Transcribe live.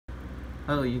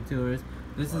Hello YouTubers.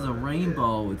 This is a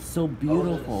rainbow. It's so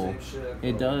beautiful.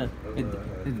 It's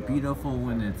beautiful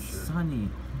when it's sunny.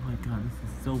 Oh my god, this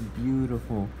is so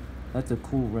beautiful. That's a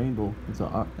cool rainbow.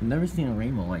 I've never seen a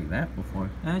rainbow like that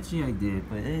before. Actually I did,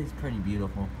 but it is pretty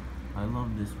beautiful. I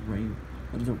love this rainbow.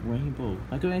 It's a rainbow.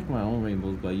 I could make my own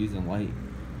rainbows by using light.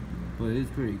 But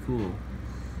it's pretty cool.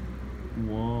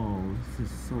 Whoa, this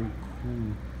is so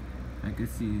cool. I can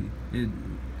see it.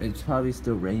 It's probably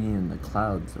still raining in the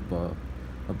clouds above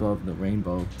the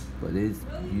rainbow, but it's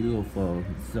beautiful.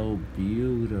 It's so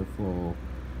beautiful.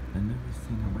 I've never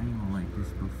seen a rainbow like this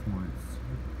before. It's so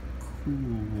cool.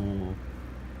 Whoa.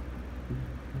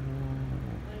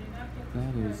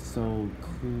 That is so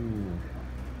cool.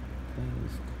 That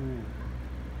is cool.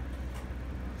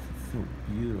 It's so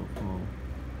beautiful.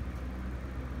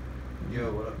 Yo,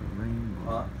 what up? Rainbow.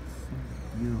 Huh? It's so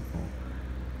beautiful.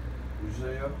 What'd you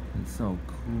say, yo? It's so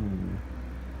cool.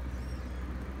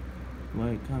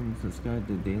 Like, comment, subscribe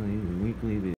to daily and weekly videos.